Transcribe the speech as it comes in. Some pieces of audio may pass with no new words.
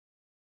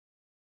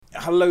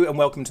Hello and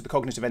welcome to the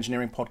Cognitive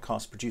Engineering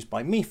Podcast produced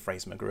by me,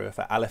 Fraser McGruer,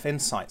 for Aleph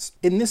Insights.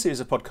 In this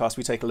series of podcasts,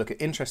 we take a look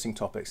at interesting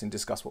topics and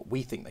discuss what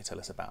we think they tell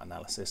us about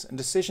analysis and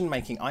decision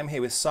making. I'm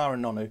here with Sarah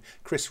Nonu,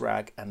 Chris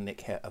Ragg and Nick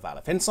Hare of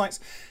Aleph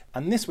Insights.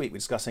 And this week we're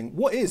discussing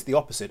what is the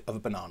opposite of a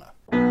banana.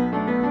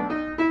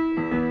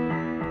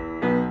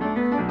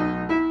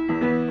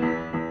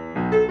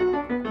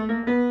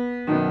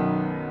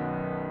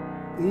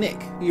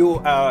 Nick,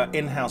 you're our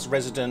in-house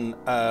resident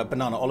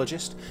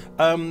bananaologist.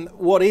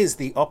 What is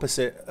the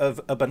opposite of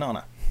a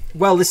banana?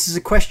 Well, this is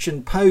a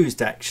question posed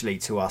actually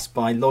to us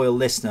by loyal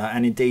listener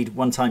and indeed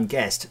one-time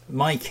guest,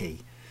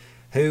 Mikey,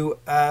 who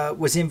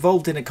was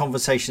involved in a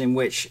conversation in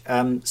which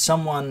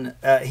someone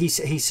he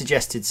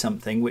suggested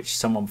something which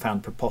someone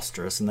found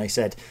preposterous, and they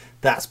said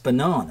that's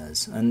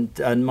bananas,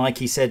 and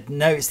Mikey said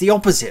no, it's the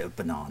opposite of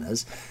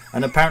bananas,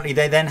 and apparently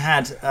they then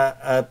had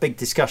a big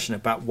discussion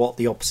about what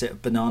the opposite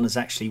of bananas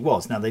actually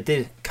was. Now they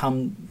did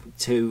come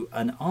to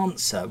an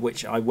answer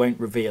which I won't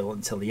reveal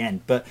until the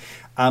end, but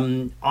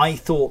I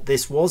thought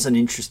this was an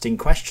interesting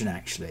question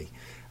actually,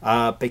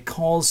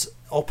 because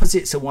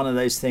opposites are one of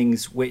those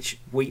things which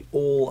we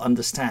all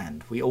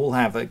understand. We all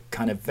have a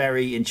kind of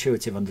very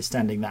intuitive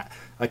understanding that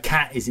a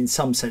cat is in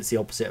some sense the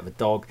opposite of a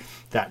dog,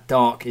 that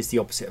dark is the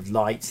opposite of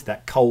light,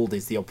 that cold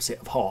is the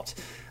opposite of hot.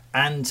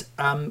 And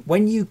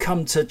when you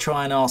come to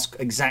try and ask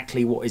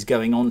exactly what is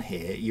going on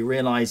here, you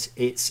realise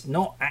it's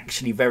not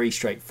actually very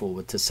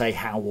straightforward to say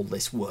how all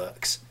this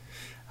works.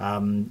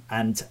 And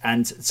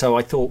so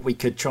I thought we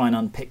could try and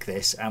unpick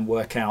this and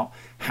work out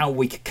how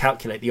we could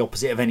calculate the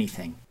opposite of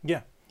anything.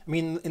 Yeah. I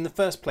mean, in the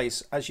first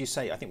place, as you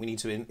say, I think we need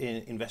to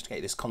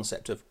investigate this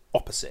concept of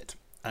opposite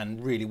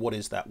and really what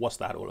is that? What's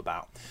that all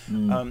about?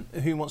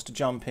 Who wants to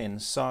jump in,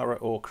 Sarah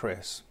or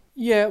Chris?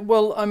 Yeah,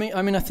 well, I mean,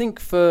 I think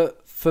for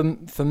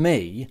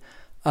me,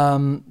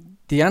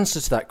 the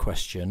answer to that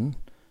question,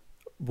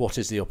 what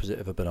is the opposite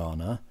of a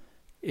banana,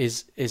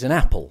 is an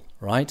apple,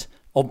 right?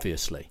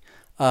 Obviously,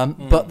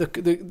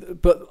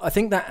 but I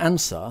think that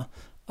answer.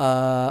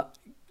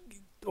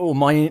 Or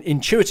my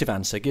intuitive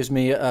answer gives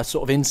me a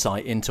sort of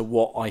insight into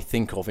what I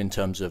think of in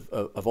terms of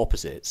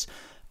opposites,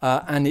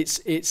 and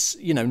it's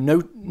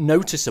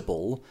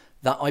noticeable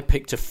that I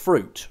picked a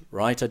fruit,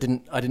 right? I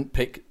didn't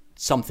pick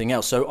something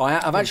else, so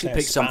I've actually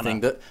picked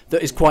something that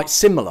is quite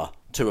similar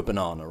to a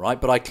banana,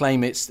 right? But I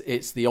claim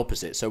it's the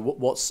opposite. So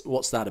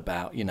what's that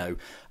about,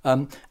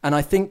 and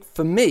I think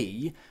for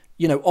me,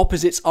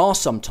 opposites are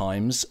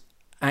sometimes.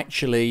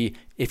 Actually,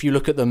 if you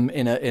look at them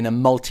in a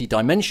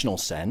multi-dimensional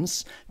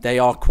sense, they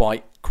are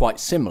quite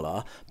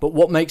similar. But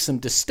what makes them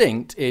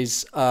distinct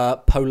is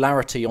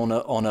polarity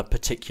on a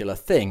particular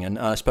thing. And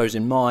I suppose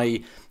in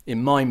my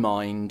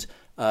mind,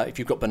 if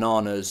you've got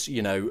bananas,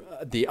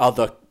 the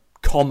other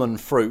common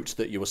fruit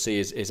that you will see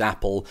is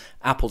apple.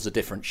 Apple's a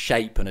different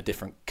shape and a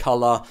different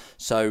colour.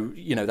 So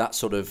that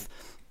sort of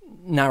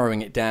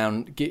narrowing it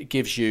down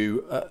gives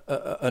you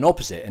an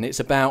opposite, and it's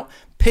about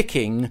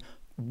picking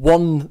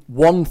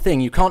one thing.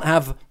 You can't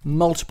have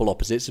multiple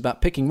opposites. It's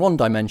about picking one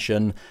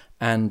dimension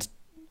and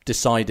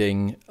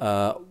deciding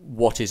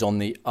what is on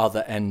the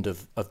other end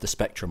of the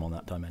spectrum on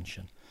that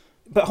dimension.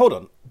 But hold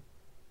on.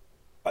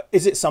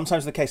 Is it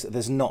sometimes the case that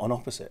there's not an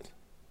opposite?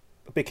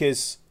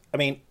 Because, I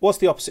mean, what's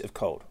the opposite of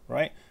cold,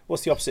 right?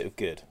 What's the opposite of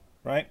good,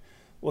 right?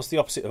 What's the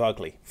opposite of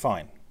ugly?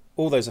 Fine.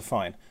 All those are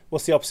fine.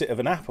 What's the opposite of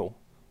an apple?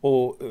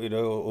 Or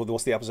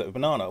what's the opposite of a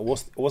banana?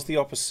 What's the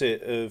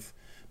opposite of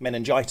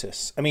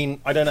meningitis? I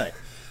mean, I don't know.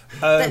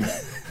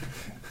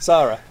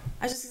 Sarah.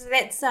 I was just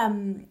that's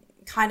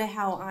kind of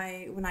how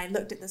when I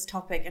looked at this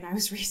topic and I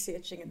was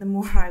researching it, the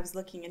more I was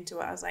looking into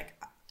it, I was like,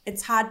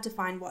 it's hard to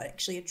find what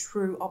actually a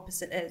true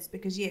opposite is,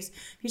 because yes,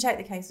 if you take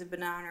the case of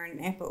banana and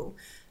an apple,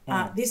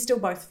 they're still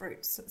both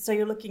fruits. So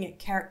you're looking at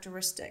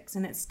characteristics,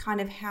 and it's kind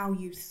of how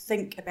you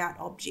think about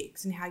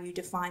objects and how you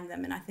define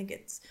them. And I think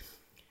it's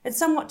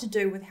somewhat to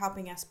do with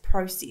helping us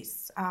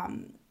process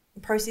and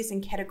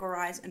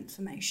categorize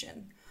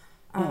information.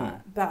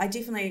 But I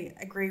definitely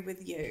agree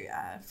with you,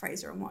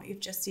 Fraser, on what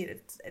you've just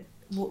said.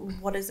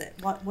 What is it?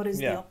 What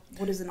is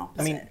what is an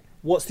opposite? I mean,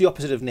 what's the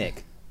opposite of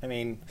Nick? I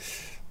mean,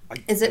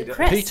 is it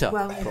Chris? Peter,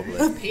 well,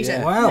 probably. Peter.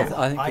 Yeah. Well,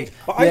 yeah.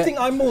 I think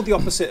I'm more the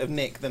opposite of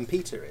Nick than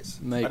Peter is.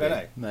 Maybe, I don't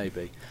know.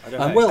 Maybe. I don't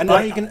know. Well, and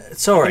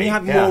you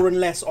have more and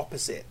less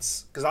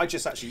opposites, because I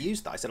just actually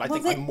used that. I said I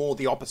think I'm more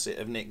the opposite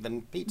of Nick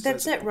than Peter.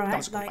 That's so it, right?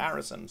 Becomes a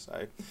comparison.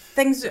 So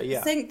things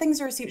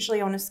are essentially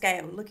on a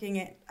scale, looking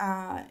at.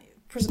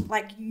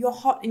 Like you're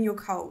hot and you're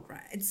cold,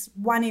 right? It's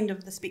one end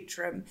of the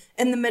spectrum.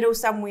 In the middle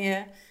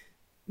somewhere,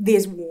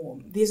 there's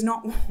warm. There's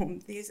not warm.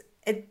 It's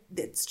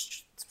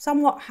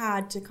somewhat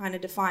hard to kind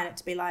of define it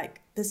to be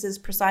like, this is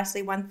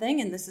precisely one thing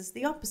and this is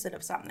the opposite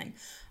of something.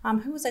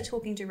 Who was I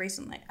talking to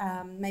recently?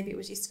 Maybe it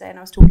was yesterday, and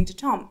I was talking to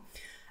Tom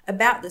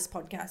about this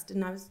podcast,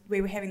 and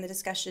we were having the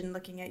discussion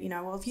looking at,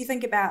 well, if you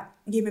think about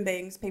human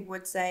beings, people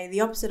would say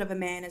the opposite of a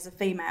man is a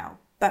female,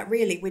 but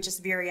really we're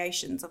just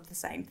variations of the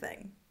same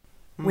thing.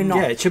 We're not.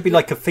 Yeah, it should be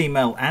like a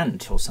female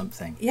ant or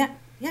something. Yeah.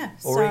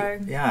 Or,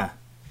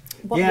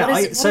 so what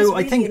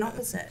is an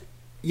opposite?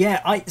 Yeah,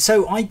 I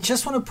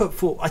just want to put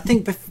forward. I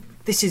think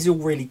this is all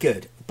really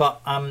good,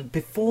 but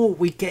before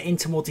we get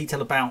into more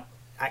detail about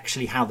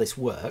actually how this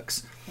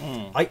works,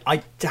 I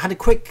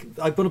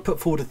want to put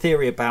forward a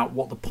theory about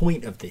what the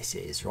point of this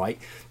is, right?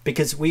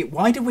 Because we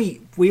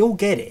all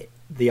get it,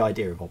 the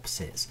idea of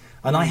opposites,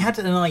 and I had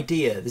an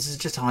idea. This is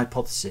just a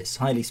hypothesis,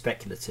 highly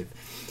speculative,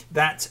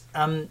 that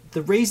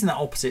the reason that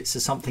opposites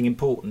are something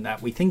important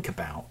that we think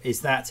about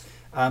is that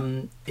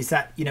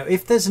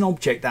if there's an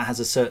object that has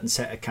a certain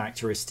set of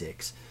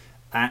characteristics,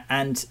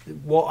 and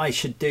what I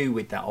should do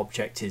with that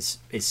object is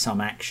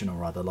some action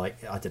or other,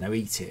 like, I don't know,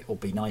 eat it or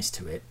be nice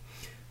to it.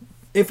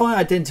 If I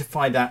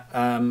identify that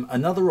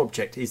another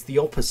object is the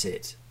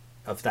opposite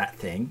of that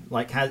thing,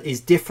 like is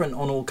different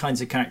on all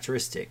kinds of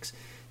characteristics,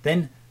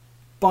 then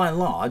by and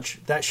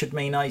large that should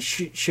mean I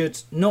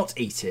should not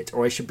eat it,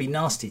 or I should be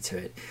nasty to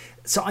it.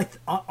 So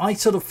I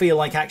sort of feel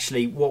like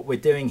actually what we're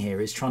doing here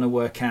is trying to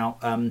work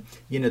out the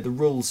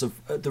rules of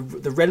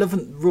the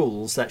relevant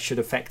rules that should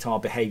affect our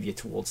behavior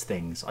towards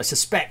things. I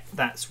suspect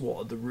that's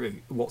what's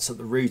at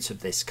the root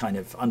of this kind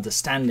of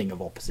understanding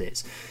of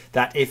opposites,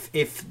 that if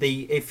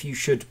you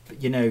should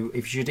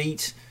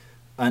eat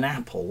an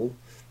apple,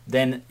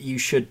 then you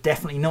should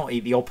definitely not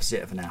eat the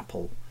opposite of an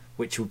apple,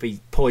 which would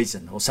be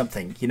poison or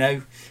something,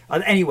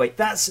 Anyway,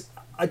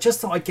 I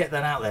just thought I'd get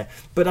that out there.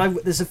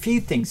 But there's a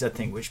few things I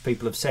think which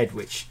people have said,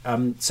 which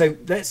so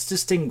let's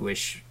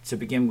distinguish to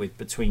begin with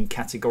between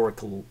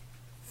categorical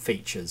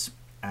features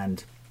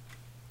and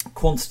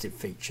quantitative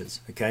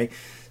features. Okay,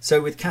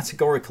 so with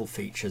categorical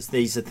features,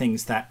 these are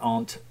things that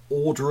aren't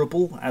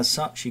orderable as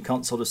such. You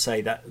can't sort of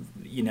say that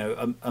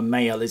a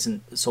male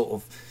isn't sort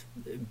of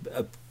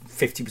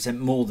 50%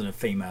 more than a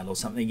female or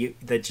something.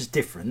 They're just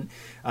different,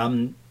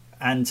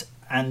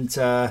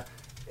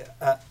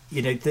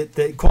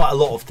 quite a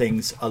lot of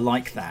things are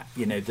like that.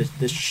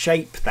 The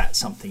shape that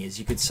something is.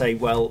 You could say,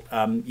 well,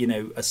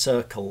 a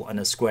circle and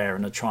a square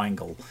and a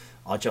triangle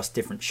are just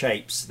different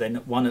shapes.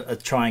 Then a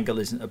triangle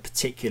isn't a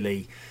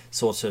particularly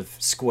sort of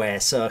square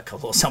circle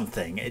or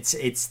something.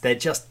 They're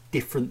just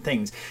different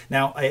things.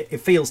 Now, it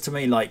feels to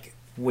me like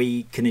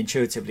we can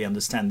intuitively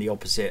understand the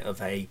opposite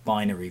of a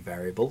binary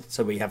variable.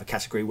 So we have a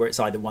category where it's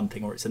either one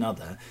thing or it's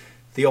another.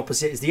 The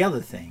opposite is the other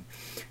thing.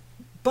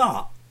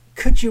 But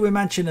could you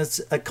imagine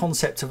a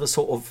concept of a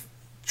sort of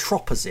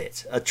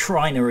troposite, a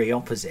trinary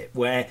opposite,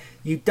 where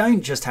you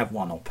don't just have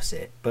one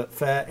opposite, but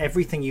for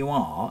everything you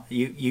are,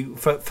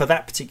 for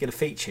that particular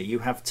feature, you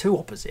have two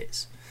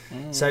opposites.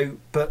 So,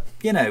 but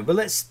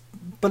let's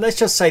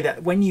just say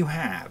that when you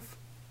have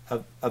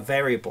a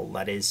variable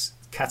that is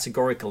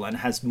categorical and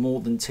has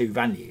more than two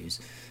values,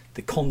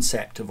 the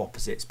concept of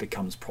opposites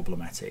becomes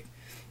problematic.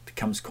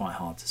 Becomes quite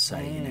hard to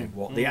say.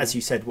 As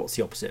you said, what's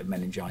the opposite of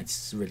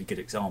meningitis is a really good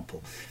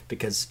example,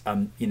 because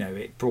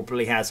it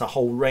probably has a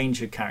whole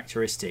range of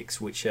characteristics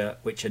which are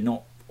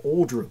not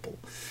orderable.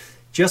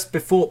 Just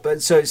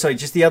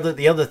the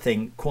other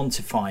thing,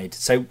 quantified.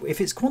 So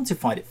if it's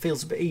quantified, it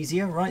feels a bit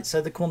easier, right?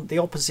 So the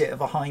opposite of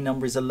a high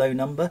number is a low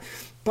number,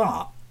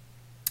 but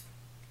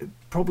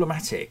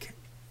problematic.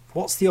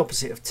 What's the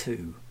opposite of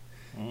 2?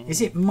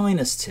 Is it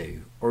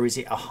 -2, or is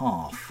it a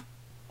half,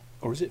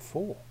 or is it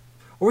 4?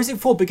 Or is it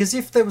 4? Because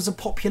if there was a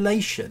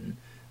population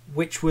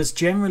which was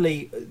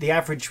generally, the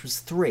average was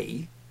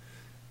 3,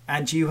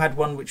 and you had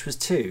one which was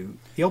 2,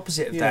 the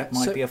opposite of that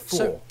might be a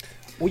 4.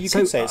 Well, you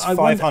could say it's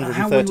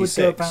 536.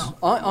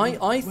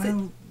 I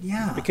think,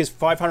 because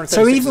 536.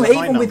 So is a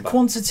high even with number.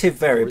 Quantitative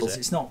variables,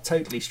 it's not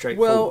totally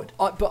straightforward.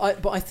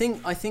 But I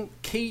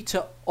think key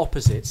to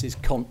opposites is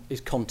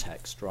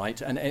context,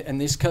 right? And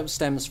this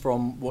stems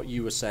from what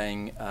you were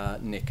saying,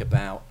 Nick,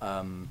 about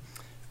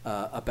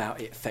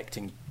it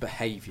affecting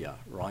behaviour,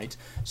 right?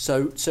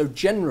 So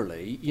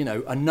generally,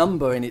 a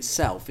number in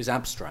itself is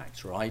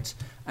abstract, right?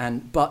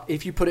 But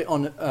if you put it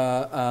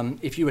on,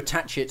 if you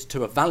attach it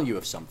to a value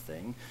of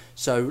something,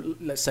 so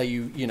let's say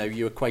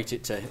you equate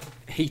it to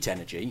heat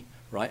energy,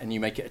 right, and you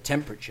make it a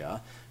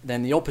temperature,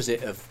 then the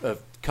opposite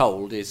of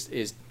cold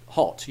is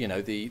hot.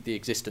 The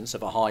existence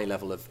of a high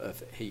level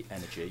of heat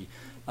energy.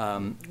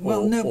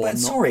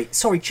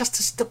 Sorry, just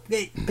to stop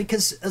it,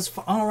 because as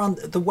for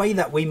the way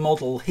that we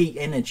model heat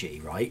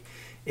energy, right,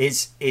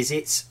 is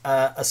it's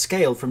a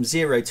scale from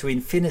 0 to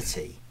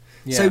infinity.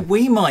 Yeah. So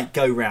we might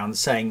go round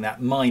saying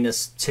that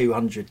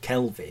 -200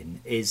 Kelvin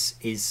is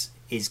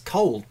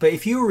cold, but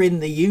if you were in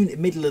the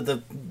middle of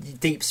the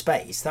deep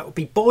space, that would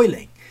be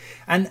boiling.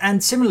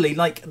 And similarly,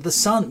 like the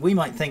sun, we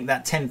might think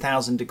that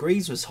 10,000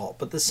 degrees was hot,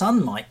 but the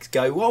sun might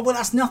go, well,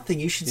 that's nothing.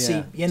 You should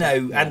see,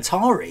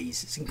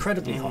 Antares. It's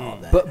incredibly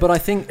hot there. But I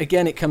think,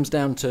 again, it comes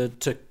down to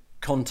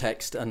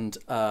context and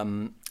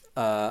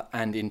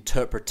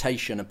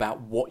interpretation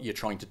about what you're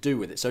trying to do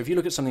with it. So if you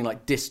look at something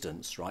like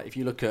distance, right? If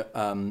you look at,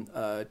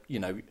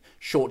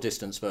 short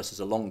distance versus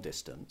a long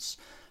distance,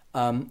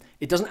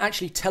 it doesn't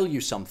actually tell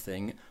you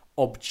something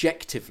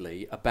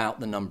objectively about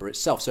the number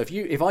itself. So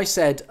if I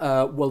said,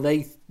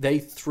 they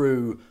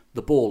threw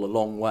the ball a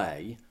long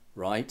way,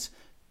 right?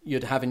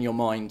 You'd have in your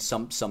mind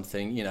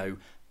something,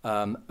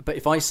 but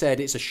if I said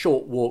it's a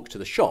short walk to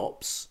the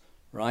shops,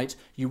 right?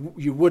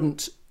 You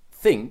wouldn't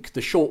think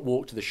the short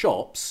walk to the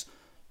shops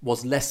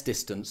was less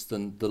distance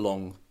than the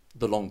long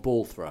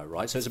ball throw,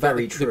 right? So it's about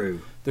very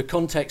true. The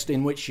context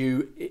in which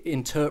you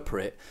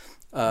interpret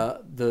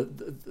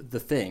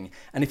the thing.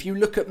 And if you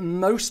look at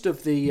most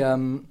of the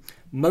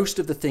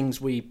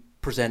things we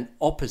present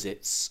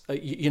opposites,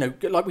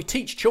 like we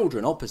teach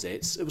children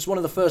opposites. It was one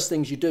of the first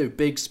things you do: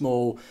 big,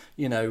 small,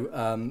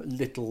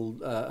 little,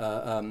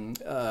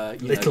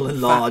 little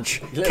and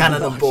large,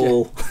 cannon and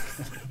ball.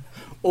 Yeah.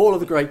 All of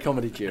the great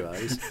comedy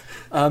duos,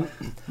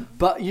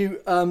 but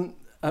you,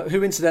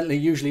 who incidentally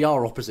usually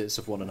are opposites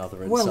of one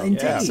another in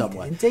some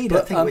way. Indeed,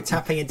 but, I think we're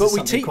tapping into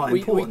something quite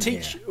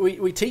important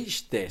we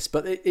teach this,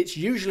 but it's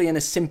usually in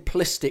a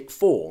simplistic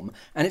form,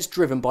 and it's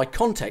driven by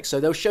context. So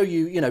they'll show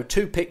you,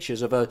 two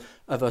pictures of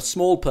a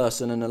small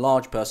person and a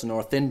large person, or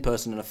a thin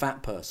person and a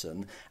fat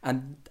person,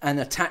 and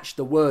attach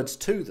the words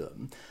to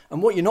them.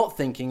 And what you're not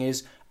thinking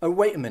is, oh,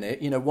 wait a minute,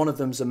 one of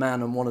them's a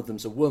man and one of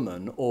them's a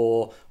woman,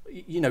 or,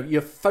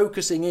 you're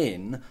focusing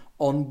in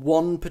on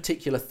one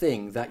particular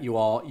thing that you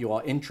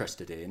are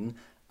interested in,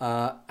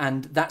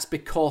 and that's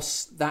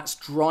because that's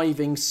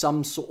driving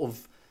some sort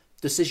of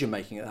decision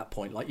making at that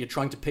point, like you're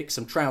trying to pick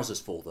some trousers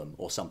for them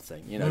or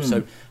something,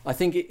 So I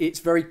think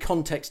it's very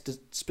context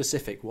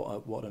specific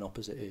what an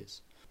opposite is.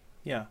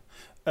 Yeah.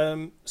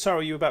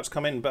 Sarah, you were about to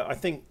come in, but I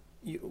think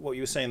what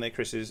you were saying there,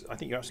 Chris, is I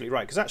think you're absolutely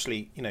right, because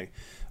actually,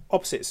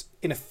 opposites,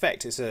 in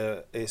effect,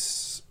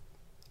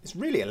 it's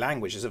really a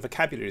language, it's a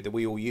vocabulary that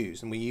we all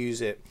use, and we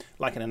use it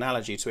like an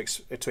analogy to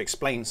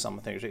explain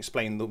something, to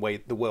explain the way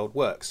the world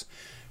works.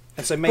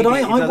 And so maybe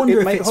I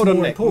wonder if it's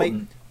more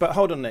important. But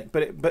hold on, Nick.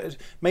 But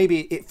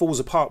maybe it falls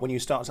apart when you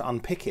start to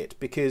unpick it,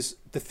 because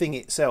the thing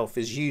itself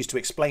is used to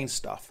explain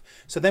stuff.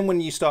 So then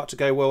when you start to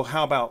go, well,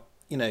 how about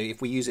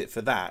if we use it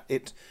for that?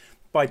 It,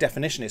 by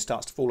definition, it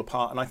starts to fall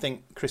apart. And I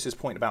think Chris's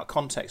point about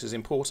context is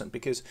important,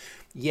 because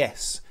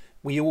yes,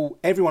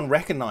 everyone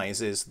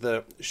recognises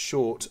that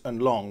short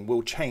and long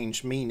will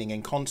change meaning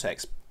in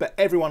context, but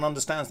everyone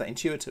understands that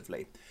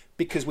intuitively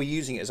because we're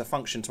using it as a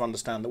function to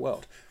understand the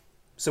world.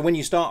 So when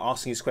you start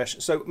asking these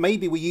questions, so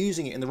maybe we're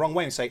using it in the wrong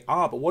way and say,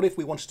 but what if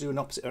we want to do an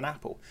opposite of an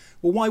apple?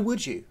 Well, why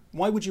would you?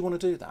 Why would you want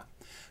to do that?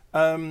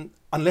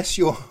 Unless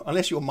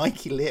you're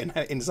Mikey Lynn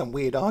in some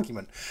weird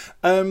argument.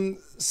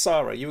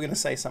 Sarah, you were going to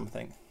say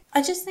something.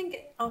 I just think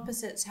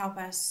opposites help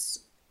us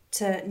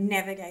to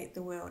navigate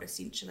the world,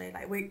 essentially.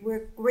 Like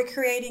we're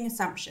creating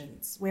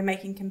assumptions, we're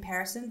making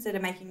comparisons that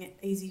are making it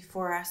easy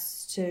for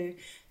us to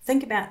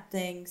think about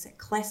things,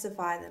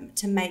 classify them,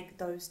 to make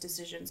those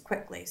decisions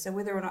quickly. So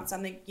whether or not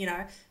something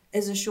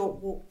is a short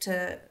walk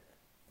to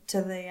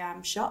the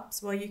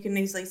shops, well, you can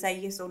easily say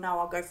yes or no.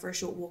 I'll go for a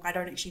short walk. I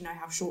don't actually know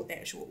how short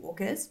that short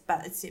walk is,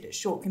 but it said it's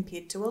short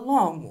compared to a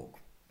long walk.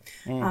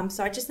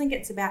 So I just think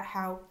it's about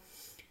how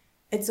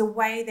it's a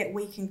way that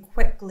we can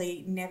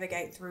quickly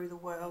navigate through the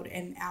world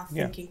and our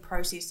thinking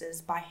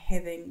processes by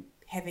having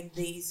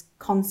these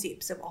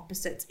concepts of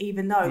opposites,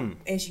 even though,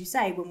 as you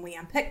say, when we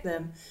unpick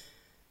them,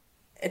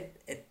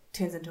 it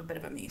turns into a bit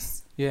of a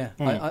mess. Yeah,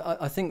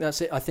 I think that's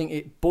it. I think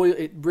it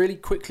really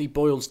quickly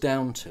boils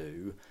down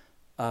to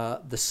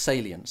the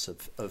salience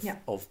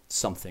of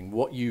something,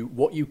 what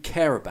you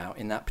care about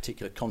in that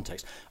particular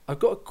context. I've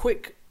got a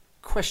quick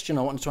question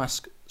I wanted to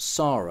ask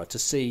Sarah to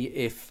see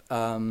if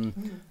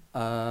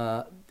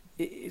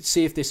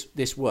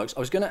this works. I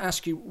was going to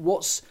ask you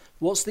what's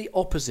the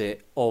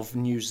opposite of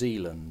New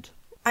Zealand?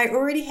 I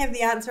already have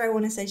the answer I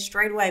want to say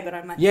straight away, but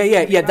I'm like,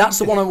 yeah. That's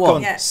the one I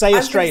want. Yeah. Say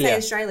Australia. I'm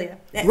going to say Australia.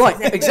 That's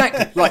right,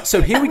 exactly. Right.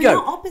 So here we go.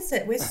 We're not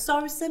opposite. We're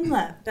so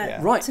similar.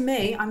 But to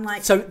me, I'm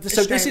like, so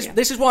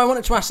this is why I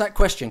wanted to ask that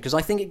question, because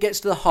I think it gets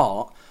to the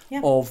heart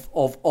of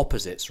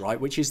opposites, right?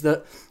 Which is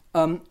that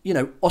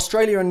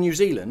Australia and New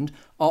Zealand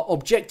are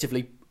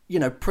objectively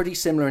pretty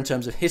similar in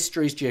terms of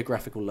histories,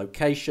 geographical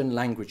location,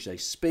 language they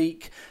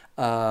speak,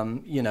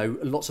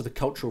 lots of the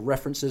cultural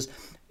references.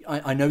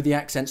 I know the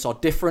accents are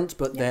different,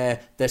 but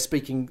they're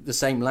speaking the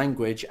same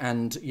language,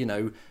 and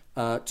to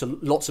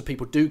lots of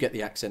people do get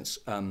the accents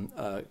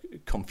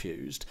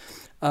confused.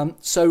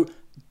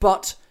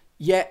 But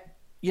yet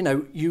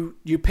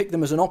you pick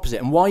them as an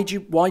opposite. And why do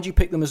you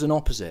pick them as an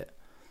opposite?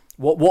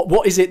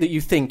 What is it that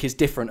you think is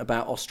different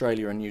about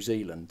Australia and New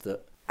Zealand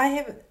that? I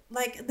have,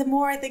 the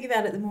more I think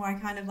about it, the more I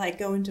kind of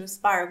go into a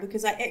spiral,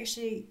 because I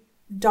actually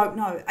don't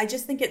know. I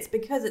just think it's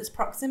because it's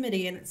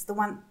proximity and it's the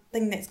one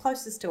thing that's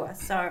closest to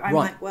us. So I'm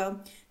like, well,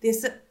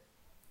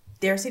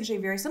 they're essentially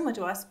very similar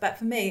to us, but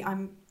for me,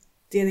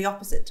 they're the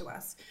opposite to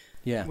us.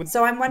 Yeah.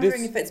 So I'm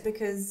wondering if it's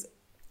because,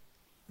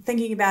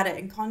 thinking about it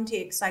in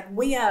context,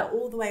 we are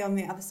all the way on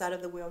the other side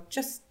of the world,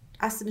 just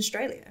us in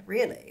Australia,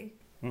 really.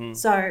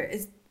 So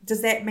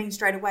does that mean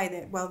straight away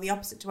that, well, the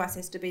opposite to us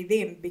has to be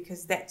them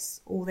because that's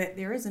all that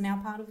there is in our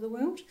part of the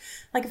world?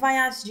 If I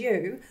asked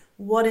you,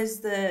 what is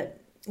the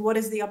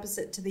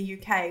opposite to the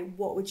UK,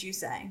 what would you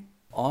say?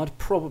 I'd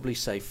probably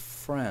say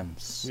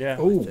France. Yeah.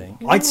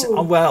 I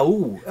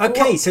think.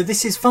 Okay, so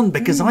this is fun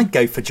because I'd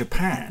go for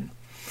Japan.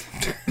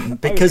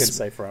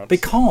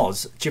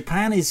 Because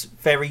Japan is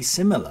very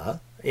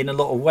similar in a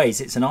lot of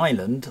ways. It's an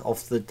island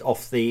off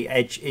the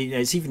edge.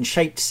 It's even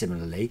shaped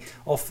similarly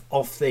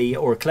off the,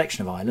 or a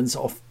collection of islands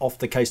off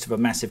the coast of a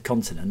massive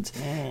continent,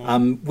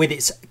 with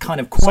its kind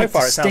of quite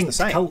distinct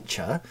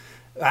culture.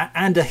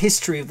 And a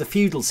history of the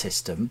feudal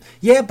system,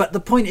 yeah. But the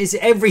point is,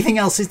 everything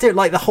else is different.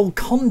 Like the whole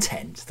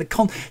content,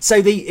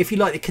 if you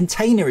like, the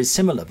container is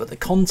similar, but the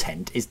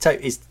content is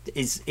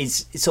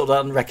sort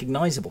of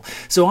unrecognizable.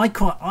 So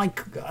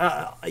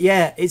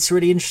yeah, it's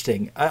really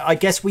interesting. I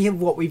guess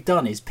what we've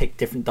done is pick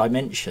different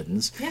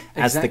dimensions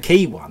as the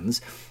key ones.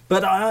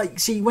 But I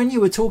see, when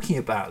you were talking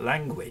about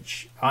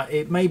language,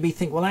 it made me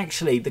think, well,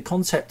 actually, the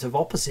concept of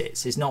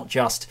opposites is not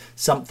just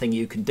something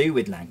you can do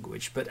with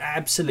language, but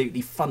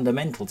absolutely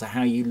fundamental to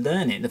how you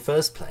learn it in the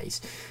first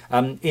place.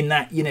 In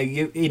that,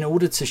 in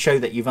order to show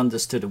that you've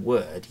understood a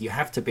word, you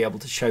have to be able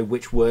to show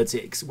which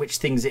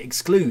things it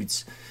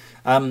excludes.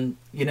 You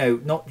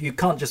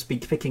can't just be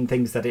picking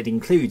things that it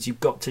includes. You've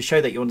got to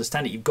show that you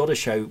understand it. You've got to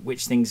show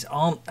which things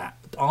aren't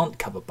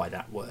covered by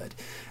that word,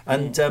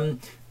 and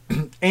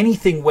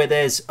anything where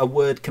there's a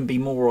word can be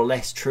more or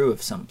less true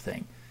of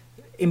something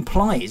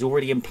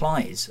already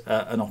implies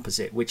an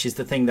opposite, which is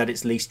the thing that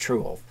it's least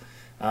true of.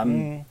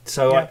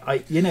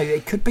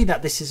 It could be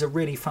that this is a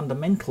really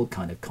fundamental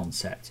kind of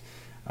concept.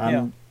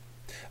 Sorry,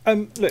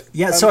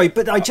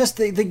 but I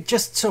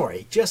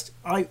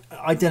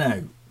don't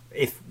know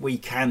if we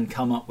can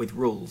come up with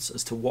rules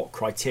as to what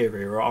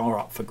criteria are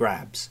up for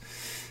grabs.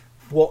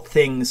 What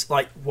things,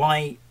 like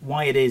why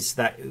it is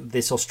that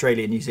this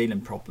Australia-New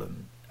Zealand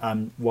problem,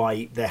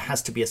 why there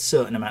has to be a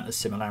certain amount of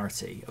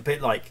similarity, a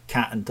bit like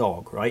cat and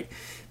dog, right?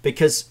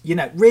 Because,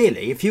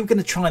 really, if you're going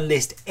to try and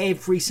list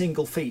every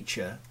single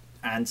feature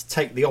and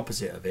take the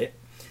opposite of it,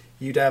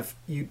 you'd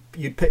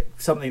pick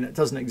something that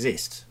doesn't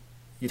exist.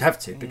 You'd have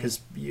to,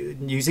 because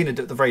New Zealand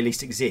at the very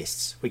least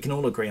exists. We can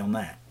all agree on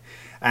that.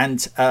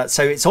 And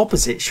so its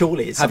opposite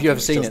surely is something that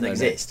doesn't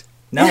exist.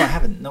 No, I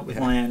haven't, not with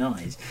my own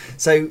eyes.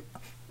 So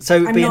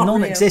it'd be a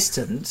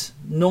non-existent,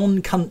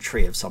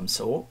 non-country of some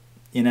sort,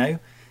 so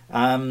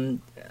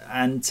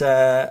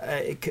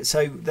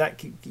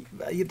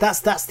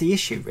that's the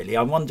issue, really.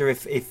 I wonder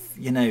if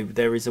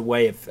there is a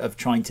way of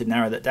trying to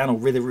narrow that down, or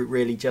whether it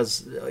really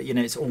just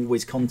it's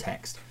always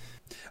context.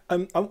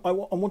 I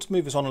want to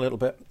move us on a little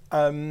bit.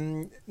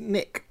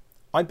 Nick,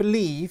 I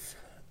believe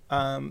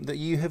that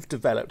you have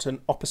developed an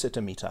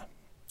oppositometer,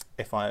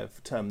 if I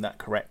have termed that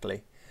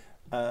correctly.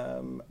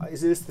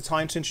 Is this the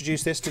time to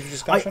introduce this to the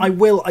discussion? I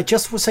will. I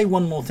just will say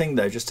one more thing,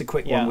 though, just a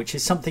quick one, which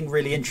is something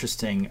really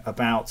interesting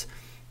about...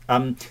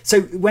 in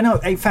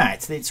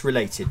fact, it's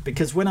related,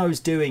 because when I was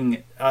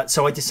doing...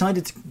 so I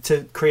decided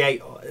to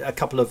create a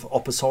couple of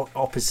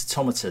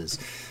oppositometers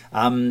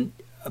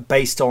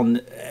based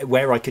on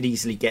where I could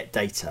easily get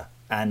data.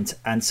 And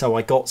so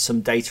I got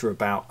some data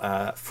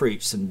about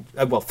fruits and...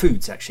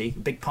 foods, actually. A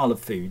big pile of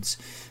foods.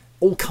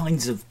 All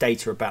kinds of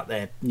data about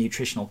their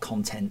nutritional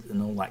content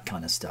and all that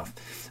kind of stuff.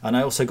 And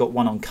I also got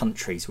one on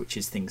countries, which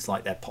is things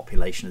like their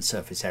population and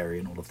surface area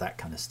and all of that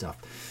kind of stuff.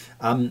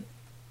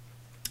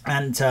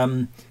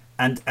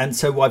 And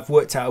so I've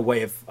worked out a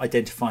way of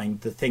identifying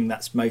the thing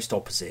that's most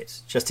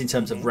opposite, just in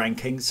terms of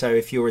ranking. So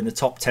if you're in the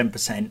top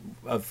 10%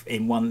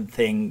 in one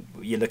thing,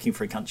 you're looking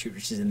for a country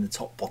which is in the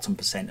top bottom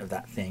percent of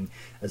that thing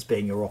as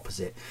being your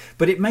opposite.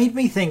 But it made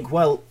me think,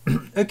 well,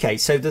 okay,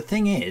 so the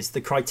thing is,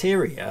 the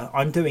criteria,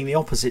 I'm doing the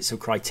opposites of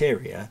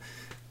criteria,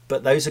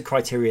 but those are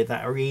criteria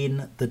that are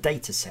in the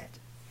data set,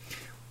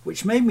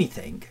 which made me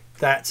think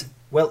that,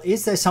 well,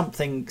 is there some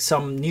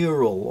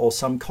neural or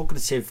some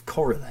cognitive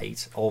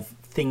correlate of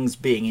things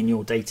being in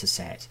your data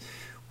set,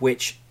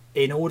 which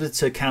in order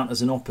to count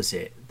as an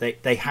opposite,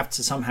 they have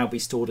to somehow be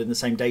stored in the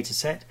same data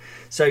set.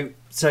 So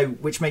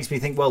which makes me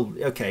think, well,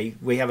 okay,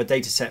 we have a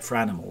data set for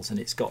animals, and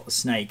it's got a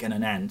snake and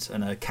an ant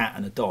and a cat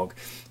and a dog,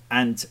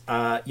 and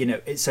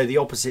so the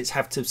opposites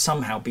have to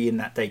somehow be in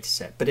that data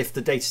set. But if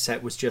the data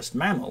set was just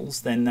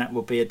mammals, then that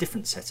will be a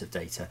different set of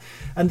data.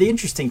 And the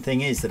interesting thing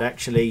is that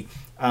actually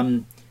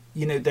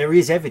there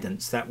is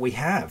evidence that we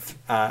have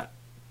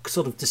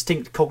sort of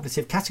distinct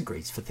cognitive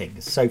categories for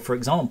things. So, for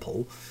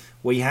example,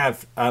 we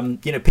have,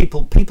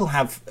 people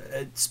have,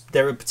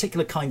 there are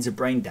particular kinds of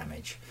brain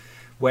damage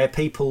where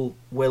people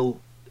will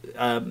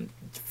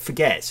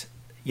forget,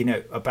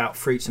 about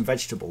fruits and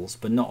vegetables,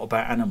 but not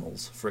about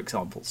animals, for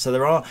example.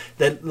 So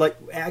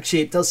actually,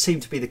 it does seem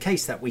to be the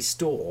case that we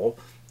store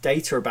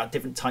data about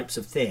different types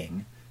of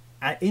thing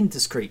in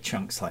discrete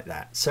chunks like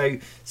that. So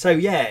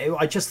yeah,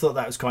 I just thought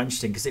that was quite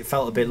interesting, because it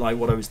felt a bit like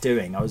what I was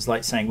doing. I was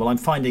like saying, well, I'm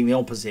finding the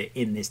opposite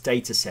in this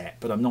data set,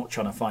 but I'm not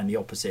trying to find the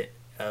opposite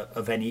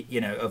of any,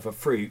 of a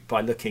fruit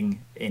by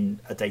looking in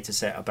a data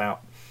set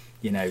about,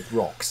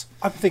 rocks.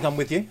 I think I'm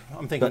with you.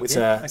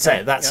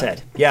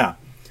 Said, yeah.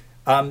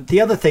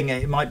 The other thing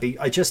it might be,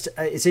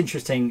 it's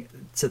interesting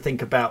to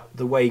think about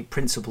the way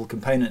principal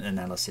component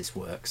analysis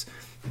works,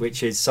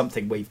 which is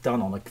something we've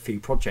done on a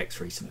few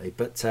projects recently.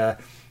 But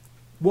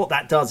what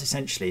that does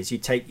essentially is you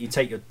take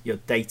your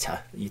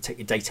data, you take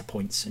your data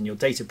points, and your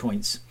data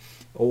points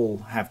all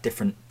have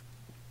different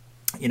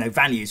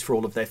values for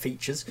all of their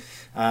features.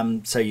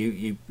 So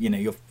your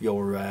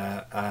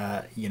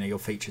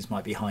features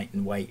might be height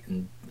and weight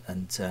and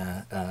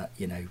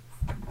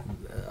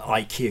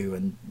IQ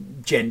and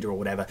gender or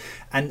whatever,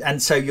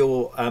 and so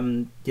you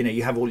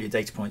have all your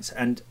data points,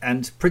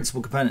 and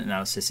principal component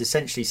analysis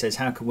essentially says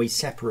how can we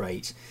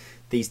separate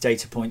these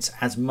data points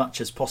as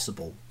much as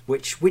possible,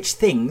 which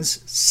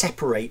things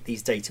separate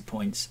these data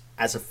points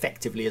as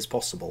effectively as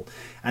possible,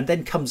 and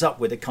then comes up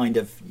with a kind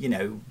of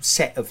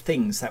set of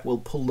things that will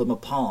pull them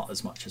apart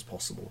as much as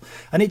possible.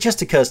 And it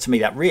just occurs to me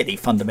that really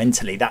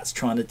fundamentally that's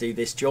trying to do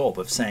this job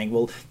of saying,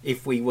 well,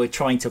 if we were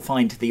trying to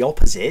find the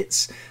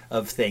opposites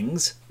of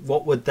things,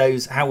 what would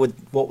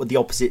the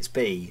opposites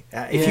be?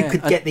 If you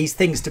could get these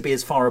things to be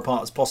as far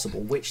apart as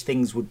possible, which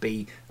things would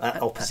be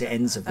at opposite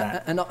ends of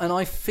that? And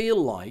I feel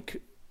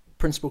like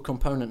principal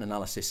component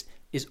analysis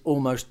is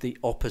almost the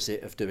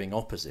opposite of doing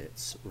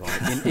opposites,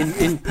 right?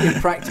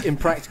 In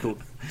practical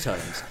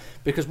terms,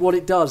 because what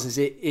it does is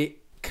it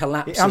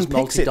collapses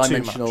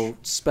multi-dimensional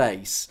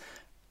space,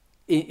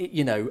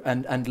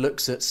 and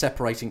looks at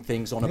separating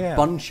things on a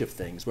bunch of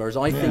things. Whereas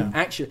I think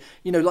actually,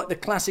 like the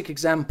classic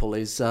example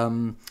is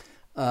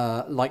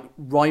like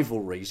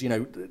rivalries.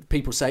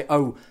 People say,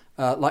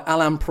 like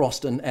Alain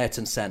Prost and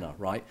Ayrton Senna,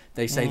 right?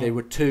 They say they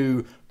were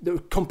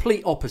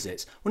complete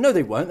opposites. Well, no,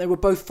 they weren't. They were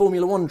both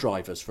Formula One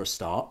drivers for a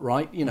start,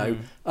 right?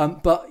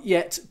 But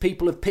yet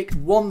people have picked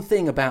one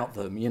thing about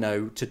them,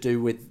 to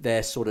do with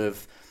their sort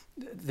of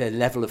their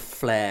level of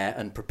flair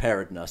and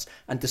preparedness,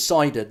 and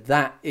decided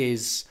that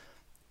is,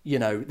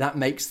 that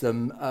makes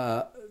them,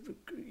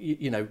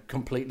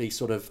 completely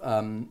sort of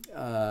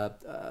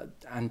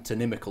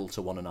antonymical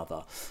to one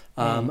another,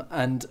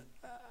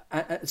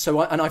 So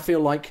I feel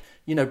like,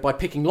 by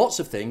picking lots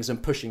of things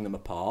and pushing them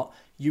apart,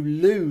 you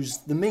lose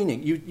the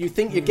meaning. You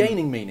think you're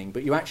gaining meaning,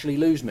 but you actually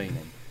lose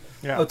meaning.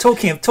 Yeah. Well,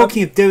 talking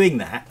of doing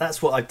that,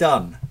 that's what I've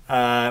done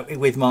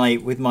with my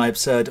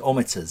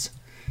absurdometers.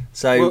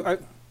 So,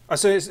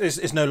 so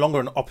it's no longer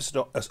an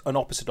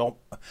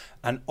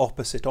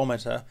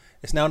oppositometer.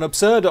 It's now an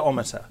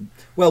absurdometer.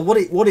 Well,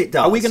 what it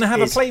does. Are we going to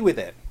have a play with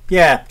it?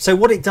 Yeah. So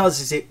what it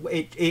does is it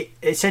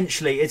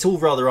essentially, it's all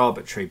rather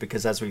arbitrary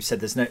because, as we've said,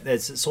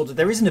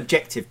 there is an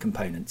objective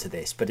component to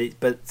this, but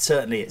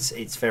certainly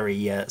it's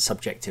very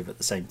subjective at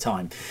the same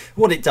time.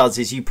 What it does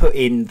is you put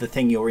in the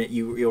thing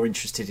you're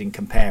interested in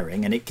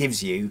comparing, and it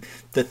gives you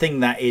the thing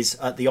that is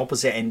at the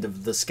opposite end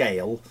of the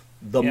scale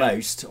the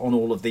most on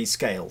all of these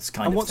scales,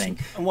 kind of thing.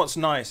 And what's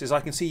nice is I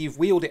can see you've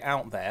wheeled it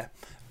out there,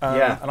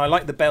 and I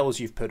like the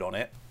bells you've put on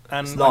it.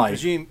 And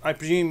I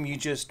presume you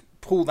just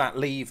pull that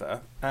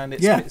lever and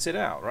it spits it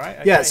out, right?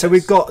 Okay, yeah, so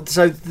we've got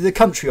the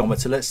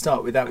countryometer. Let's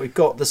start with that. We've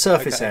got the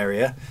surface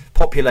area,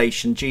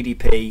 population,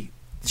 GDP,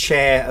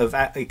 share of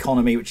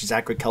economy, which is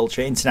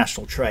agriculture,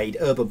 international trade,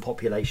 urban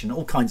population,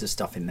 all kinds of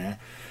stuff in there.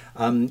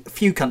 A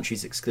few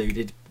countries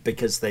excluded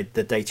because the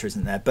data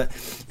isn't there. But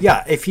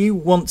yeah, if you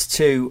want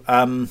to,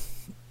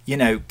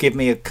 give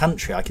me a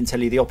country, I can tell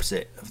you the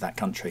opposite of that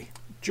country.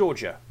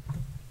 Georgia.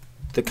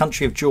 The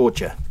country of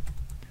Georgia.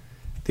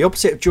 The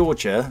opposite of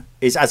Georgia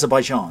is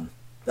Azerbaijan.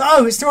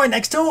 Oh, it's right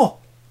next door.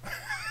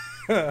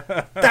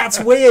 That's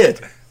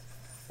weird.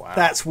 Wow.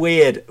 That's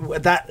weird.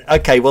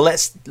 Okay? Well,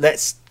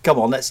 let's come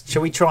on.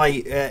 Shall we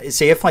try?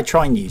 See if I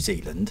try New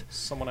Zealand.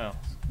 Someone else.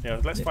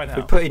 Yeah, let's find out.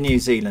 We put in New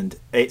Zealand.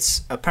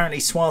 It's apparently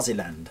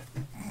Swaziland,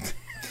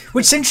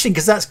 which is interesting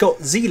because that's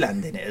got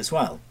Zealand in it as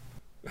well.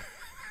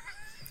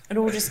 It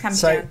all just comes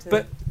down to.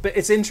 But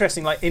it's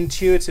interesting. Like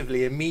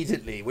intuitively,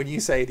 immediately, when you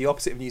say the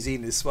opposite of New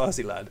Zealand is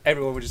Swaziland,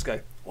 everyone would just go,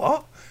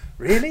 "What?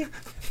 Really?"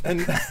 And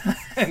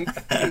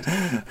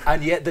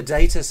yet the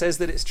data says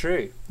that it's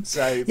true.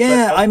 So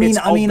yeah, it's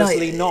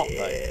obviously not.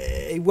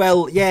 Though.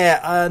 Well, yeah,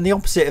 and the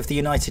opposite of the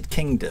United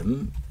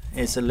Kingdom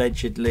is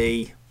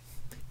allegedly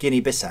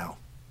Guinea-Bissau.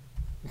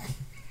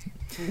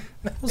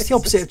 What's the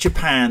opposite of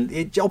Japan?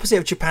 The opposite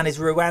of Japan is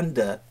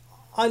Rwanda.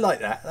 I like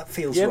that. That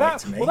feels right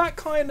to me. Well, that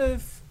kind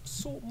of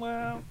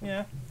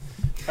yeah.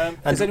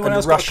 Has anyone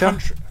else Russia? Got a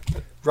country?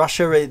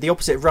 Russia. The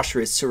opposite of Russia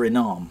is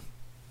Suriname.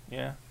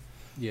 Yeah.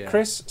 Yeah.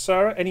 Chris,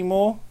 Sarah, any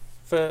more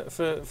for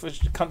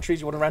countries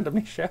you want to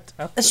randomly shout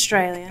out?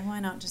 Australia. Why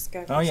not just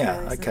go for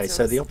Australia? Okay,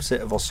 so the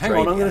opposite of Australia.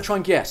 Hang on, I'm going to try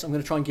and guess.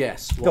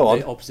 What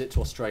the opposite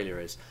to Australia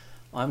is.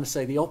 I'm going to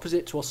say the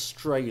opposite to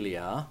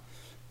Australia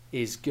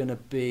is going to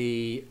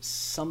be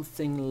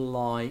something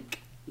like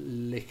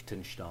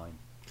Liechtenstein.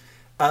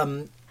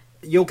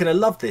 You're going to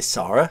love this,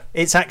 Sarah.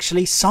 It's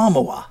actually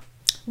Samoa.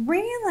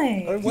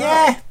 Really? Oh, wow.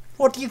 Yeah.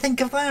 What do you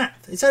think of that?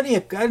 It's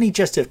only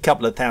just a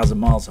couple of thousand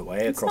miles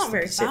away across the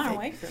Pacific. It's not very far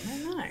away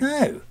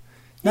from it,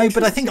 No,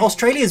 but I think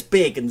Australia's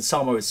big and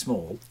Samoa is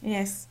small.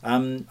 Yes.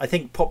 I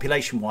think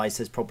population-wise,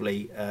 there's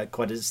probably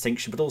quite a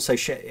distinction, but also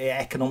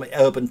economic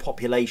urban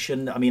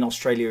population. I mean,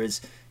 Australia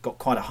has got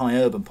quite a high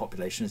urban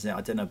population, isn't it?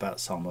 I don't know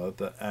about Samoa,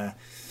 but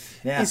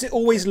yeah. Is it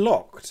always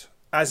locked?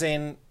 As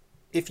in,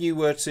 if you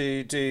were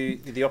to do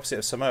the opposite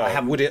of Samoa,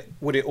 haven't-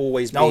 would it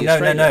always be? Oh no,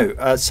 Australia?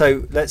 no.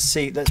 So let's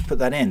see. Let's put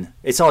that in.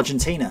 It's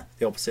Argentina,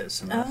 the opposite of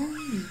Samoa.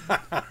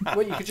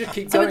 Well, you could just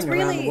keep So going it's around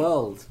really- the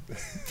world.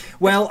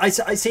 Well, I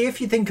see. If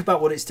you think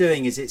about what it's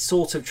doing, is it's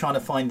sort of trying to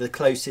find the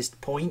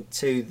closest point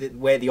to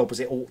where the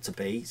opposite ought to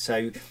be.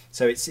 So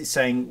it's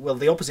saying, well,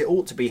 the opposite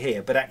ought to be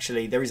here, but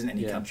actually there isn't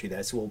any Yeah. country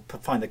there, so we'll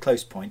find the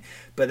close point.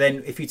 But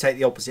then if you take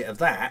the opposite of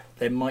that,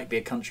 there might be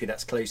a country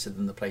that's closer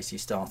than the place you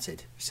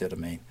started. You see what I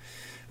mean?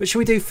 But should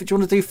we do? Do you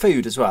want to do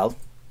food as well?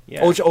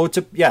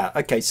 Yeah.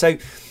 Okay. So,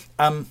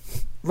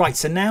 right.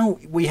 So now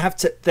we have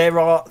to. There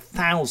are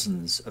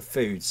thousands of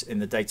foods in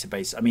the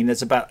database. I mean,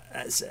 there's about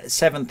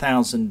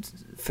 7,000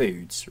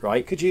 foods,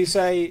 right? Could you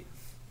say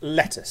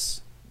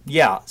lettuce?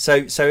 Yeah.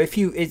 So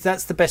if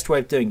that's the best way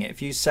of doing it.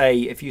 If you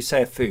say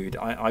a food,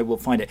 I will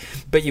find it.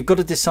 But you've got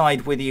to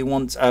decide whether you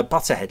want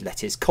butterhead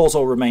lettuce, cos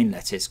or romaine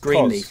lettuce,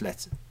 green Cos. leaf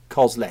lettuce,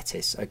 cos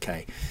lettuce.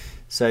 Okay.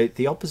 So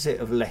the opposite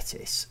of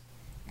lettuce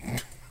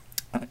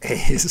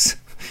is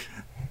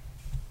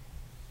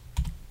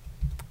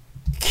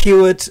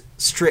cured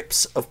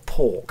strips of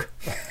pork.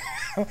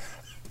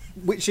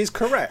 Which is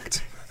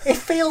correct. It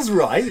feels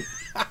right,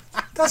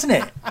 doesn't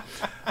it?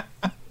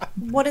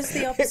 What is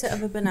the opposite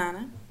of a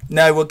banana?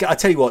 No, well, I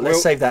tell you what. Let's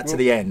We'll- save that to we'll-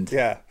 the end.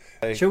 Yeah.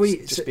 Shall we?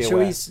 Just be Shall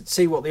aware. we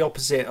see what the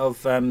opposite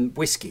of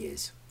whiskey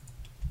is?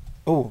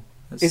 Oh,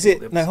 Let's is see what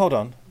the it? No, opposite- hold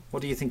on.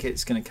 What do you think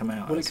it's going to come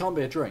out? Well, it as? can't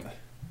be a drink.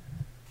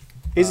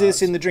 Is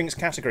this in the drinks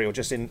category or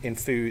just in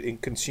food, in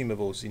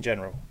consumables in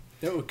general?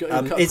 It would cut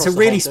It's across a the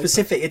really whole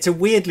specific. It's a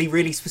weirdly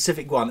really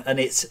specific one, and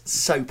it's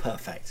so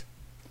perfect.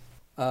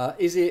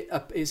 Is it?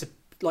 Is it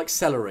like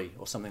celery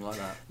or something like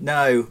that?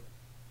 No,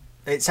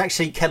 it's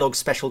actually Kellogg's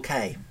Special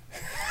K.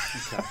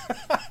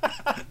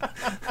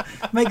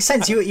 Makes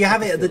sense. You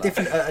have it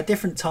at a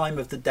different time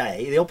of the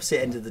day, the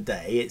opposite end of the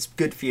day. It's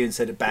good for you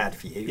instead of bad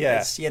for you. Yeah.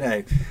 It's,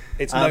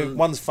 It's no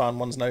one's fun,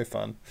 one's no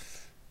fun.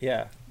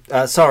 Yeah.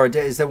 Sarah,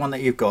 is there one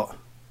that you've got?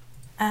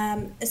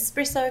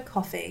 Espresso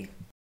coffee.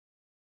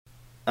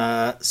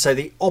 So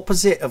the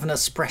opposite of an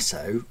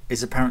espresso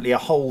is apparently a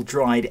whole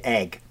dried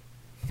egg.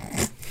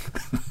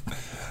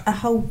 A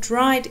whole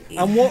dried egg.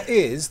 And what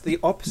is the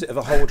opposite of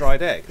a whole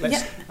dried egg?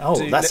 Yeah.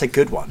 Oh, that's a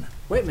good one.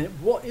 Wait a minute.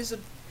 What is a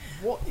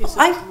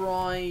I-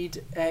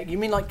 dried egg? You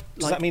mean like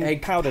Does that mean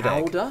egg powdered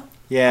egg? powder?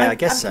 Yeah, I I'm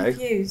guess so.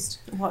 confused.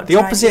 What a The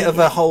dried opposite egg of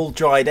a is. whole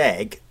dried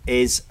egg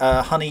is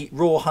raw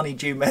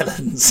honeydew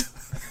melons.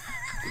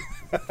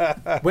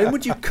 When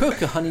would you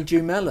cook a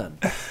honeydew melon?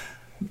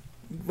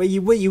 Well,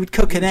 you would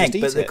cook an You egg,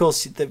 just but eat of it.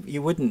 course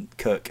you wouldn't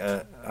cook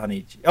a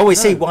honey. Oh, I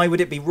see. No. Why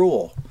would it be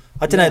raw?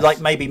 I don't know, Yes.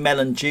 like maybe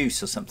melon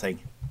juice or something.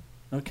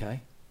 Okay.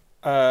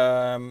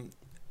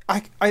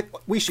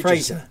 We should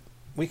Fraser.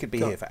 we could be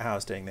Go here for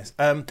hours doing this.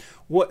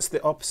 What's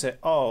the opposite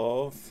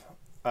of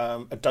a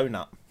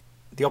donut?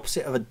 The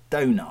opposite of a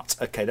donut.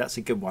 Okay, that's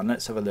a good one.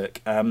 Let's have a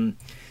look.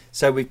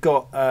 So we've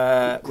got Grape.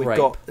 I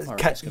reckon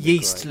it's gonna be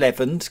yeast grape.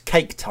 leavened,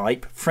 cake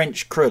type,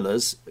 French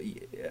crullers,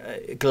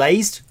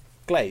 glazed.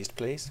 Glazed,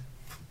 please.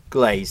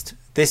 Glazed.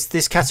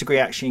 This category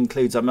actually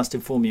includes, I must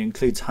inform you,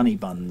 includes honey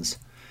buns.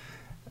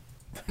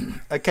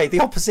 Okay, the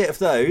opposite of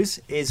those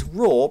is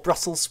raw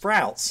Brussels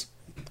sprouts.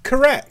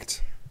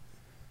 Correct.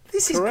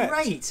 This is Correct.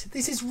 great.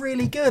 This is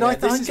really good. Yeah, I'm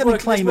this is going to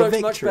work- claim this a works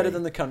victory. much better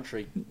than the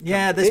country.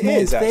 Yeah, there's It more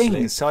is, things,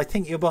 actually. so I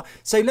think you're.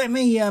 So let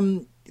me.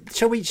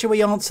 Shall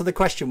we answer the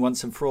question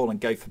once and for all and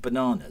go for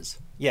bananas?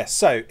 Yes.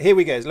 So here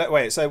we go.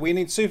 Wait. So we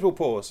need suitable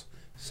pause.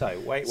 So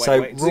wait.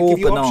 So Does it raw give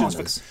you options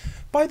bananas.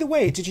 By the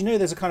way, did you know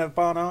there's a kind of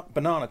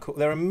banana?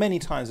 There are many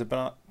types of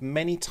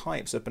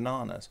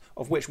bananas,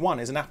 of which one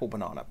is an apple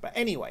banana. But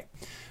anyway,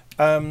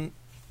 Do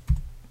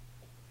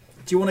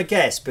you want to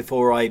guess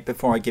before I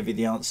give you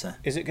the answer?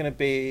 is it going to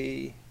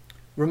be?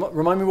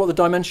 Remind me what the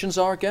dimensions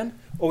are again.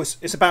 Oh,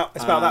 it's about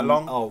that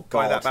long. oh,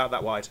 by God. about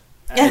that wide.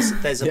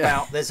 There's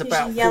Yeah. about Usually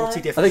yellow. 40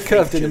 Are different. they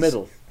curved in the features.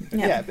 middle?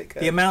 Yeah. a bit The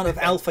curved. amount of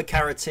alpha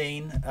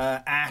carotene,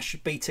 ash,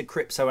 beta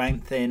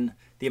cryptoxanthin,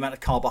 the amount of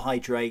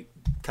carbohydrate,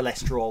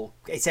 cholesterol.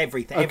 It's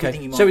everything.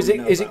 Everything you might So is want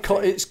to know it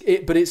about food.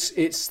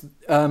 it's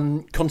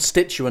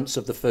constituents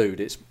of the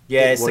food. It's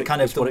It's what the it-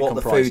 kind of it's what it what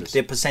the food, comprises.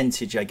 the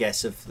percentage, I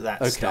guess, of that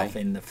Okay. stuff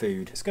in the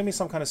food. It's going to be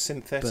some kind of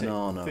synthetic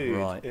Banana, food.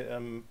 right.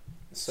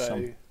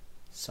 So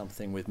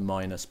Something with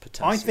minus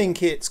potassium. I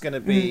think it's going to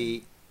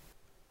be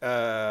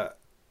some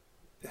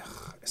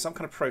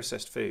kind of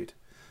processed food.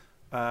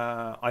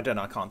 I don't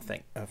know. I can't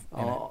think of.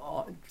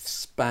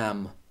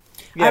 Spam.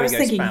 Yeah, I there was we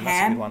go, thinking spam, that's a good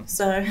ham. one.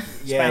 So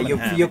Yeah, Spam and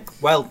ham.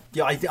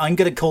 I'm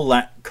going to call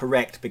that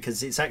correct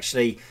because it's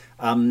actually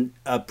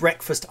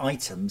breakfast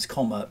items,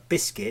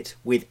 biscuit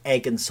with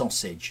egg and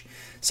sausage.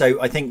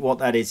 So I think what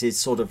that is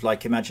sort of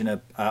like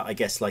imagine I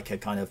guess like a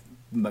kind of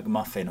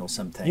McMuffin or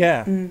something.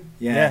 Yeah.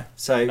 Yeah.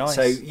 So Nice.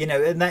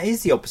 and that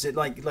is the opposite.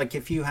 Like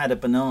if you had a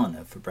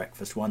banana for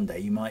breakfast one day,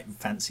 you might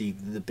fancy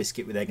the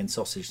biscuit with egg and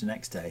sausage the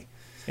next day.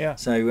 Yeah.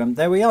 So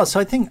there we are. So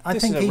I think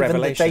This is a even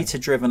revelation. the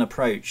data-driven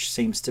approach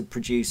seems to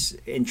produce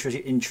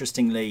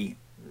interestingly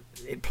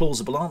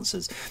plausible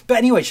answers. But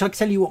anyway, shall I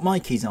tell you what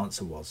Mikey's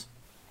answer was?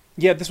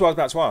 Yeah, this is what I was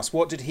about to ask.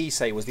 What did he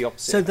say was the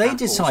opposite? So of they apples?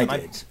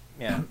 decided,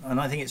 Yeah. and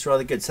I think it's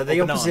rather good. So the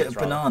Or opposite of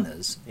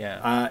bananas,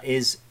 bananas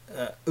is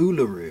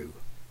Uluru,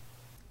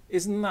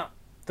 Isn't that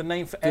the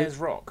name for Ayers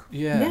Rock?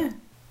 Yeah.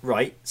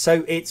 right?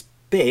 So it's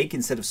big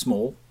instead of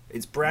small.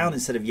 It's brown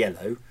instead of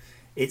yellow.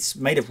 It's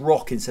made of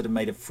rock instead of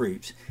made of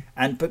fruit.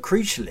 But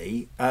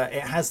crucially,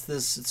 it has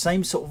the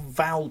same sort of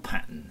vowel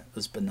pattern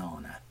as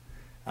banana.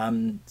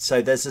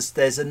 So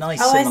there's a nice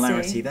Oh, I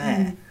similarity see.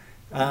 there.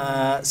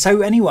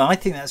 So anyway, I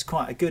think that's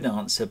quite a good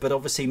answer. But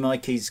obviously,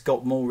 Mikey's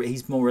got more.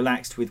 He's more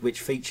relaxed with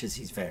which features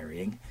he's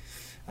varying.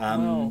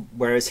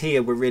 Whereas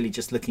here, we're really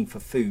just looking for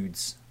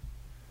foods.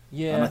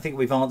 Yeah. And I think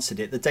we've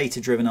answered it. The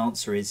data-driven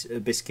answer is a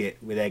biscuit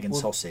with egg and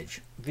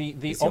sausage. the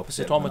It's the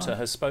opposite of oppositometer banana.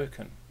 has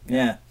spoken.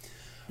 Yeah.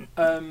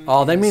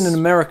 Oh, they mean an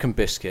American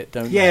biscuit,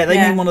 don't Yeah, they? they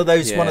Yeah. mean one of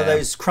those Yeah.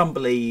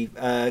 crumbly,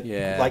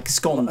 Yeah. like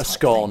scone. A type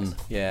scone,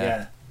 things.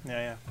 yeah.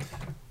 Yeah.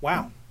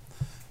 Wow.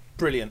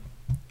 Brilliant.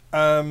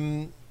 I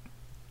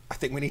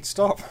think we need to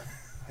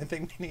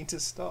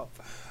stop.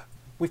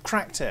 We've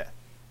cracked it.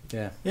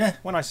 Yeah. Yeah.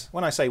 When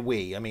I say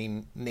we, I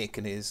mean Nick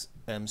and his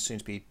soon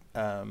to be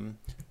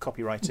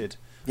copyrighted.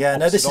 Yeah,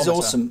 no, this is oppositometer.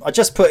 awesome. I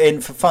just put in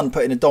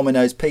a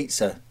Domino's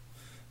pizza,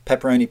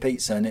 pepperoni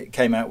pizza, and it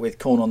came out with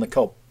corn on the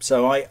cob.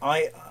 So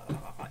I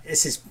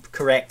this is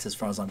correct as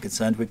far as I'm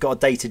concerned. We've got a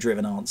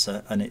data-driven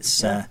answer, and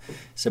it's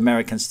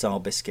American-style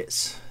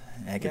biscuits,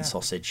 egg and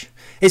sausage.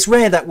 It's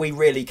rare that we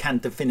really can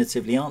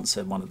definitively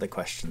answer one of the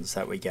questions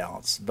that we get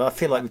asked, but I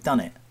feel like we've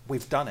done it.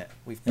 We've done it.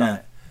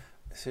 Yeah.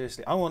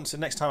 Seriously, I want to.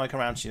 Next time I come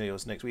around to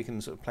yours, Nick, we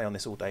can sort of play on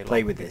this all day long.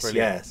 Play with It'd be this,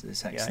 brilliant. yeah,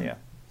 it's excellent. Yeah.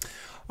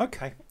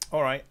 Okay,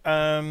 all right.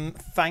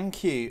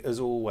 Thank you as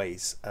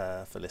always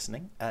for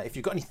listening. If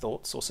you've got any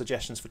thoughts or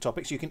suggestions for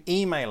topics, you can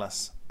email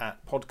us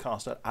at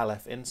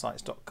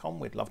podcast@alfinsights.com.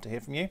 We'd love to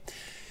hear from you.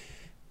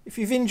 If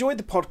you've enjoyed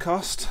the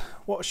podcast,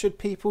 what should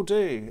people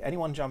do?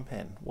 Anyone jump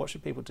in? What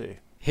should people do?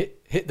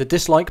 Hit the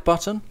dislike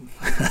button.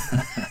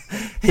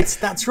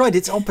 That's right.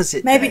 It's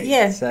opposite. Maybe, day,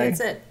 yeah, so- that's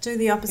it. Do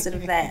the opposite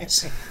of that.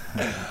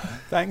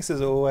 Thanks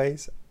as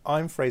always.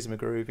 I'm Fraser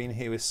McGrew, been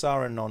here with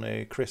Sarah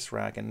Nonu, Chris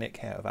Ragg and Nick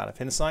Hare of Aleph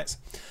Insights.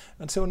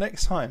 Until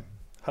next time,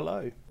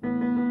 hello.